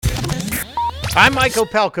I'm Mike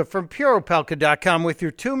Opelka from PureOpelka.com with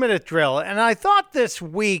your 2-minute drill. And I thought this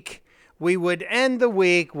week we would end the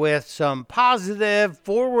week with some positive,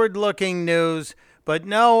 forward-looking news. But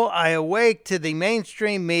no, I awake to the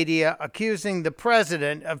mainstream media accusing the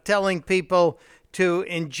president of telling people to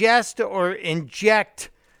ingest or inject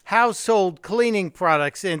household cleaning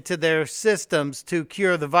products into their systems to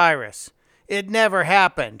cure the virus. It never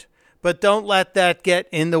happened. But don't let that get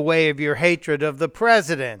in the way of your hatred of the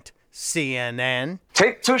president, CNN.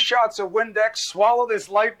 Take 2 shots of Windex, swallow this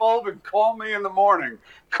light bulb, and call me in the morning.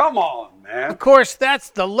 Come on, man. Of course, that's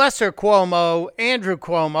the lesser Cuomo, Andrew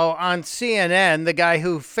Cuomo, on CNN, the guy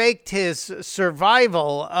who faked his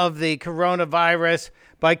survival of the coronavirus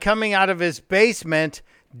by coming out of his basement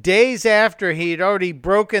days after he'd already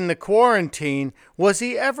broken the quarantine. Was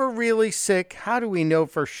he ever really sick? How do we know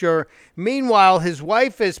for sure? Meanwhile, his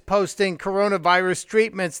wife is posting coronavirus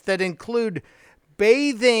treatments that include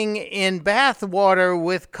bathing in bath water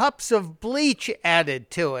with cups of bleach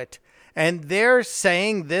added to it. And they're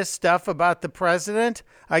saying this stuff about the president?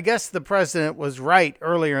 I guess the president was right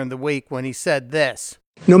earlier in the week when he said this.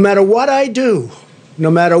 No matter what I do,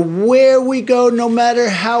 no matter where we go, no matter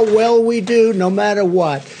how well we do, no matter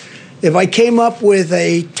what, if I came up with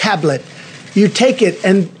a tablet, you take it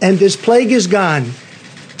and this plague is gone.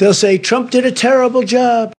 They'll say Trump did a terrible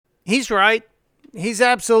job. He's right. He's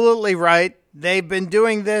absolutely right. They've been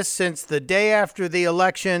doing this since the day after the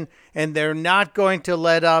election, and they're not going to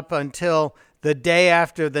let up until the day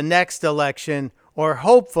after the next election, or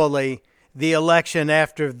hopefully the election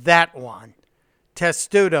after that one.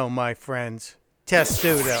 Testudo, my friends.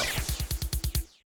 Testudo.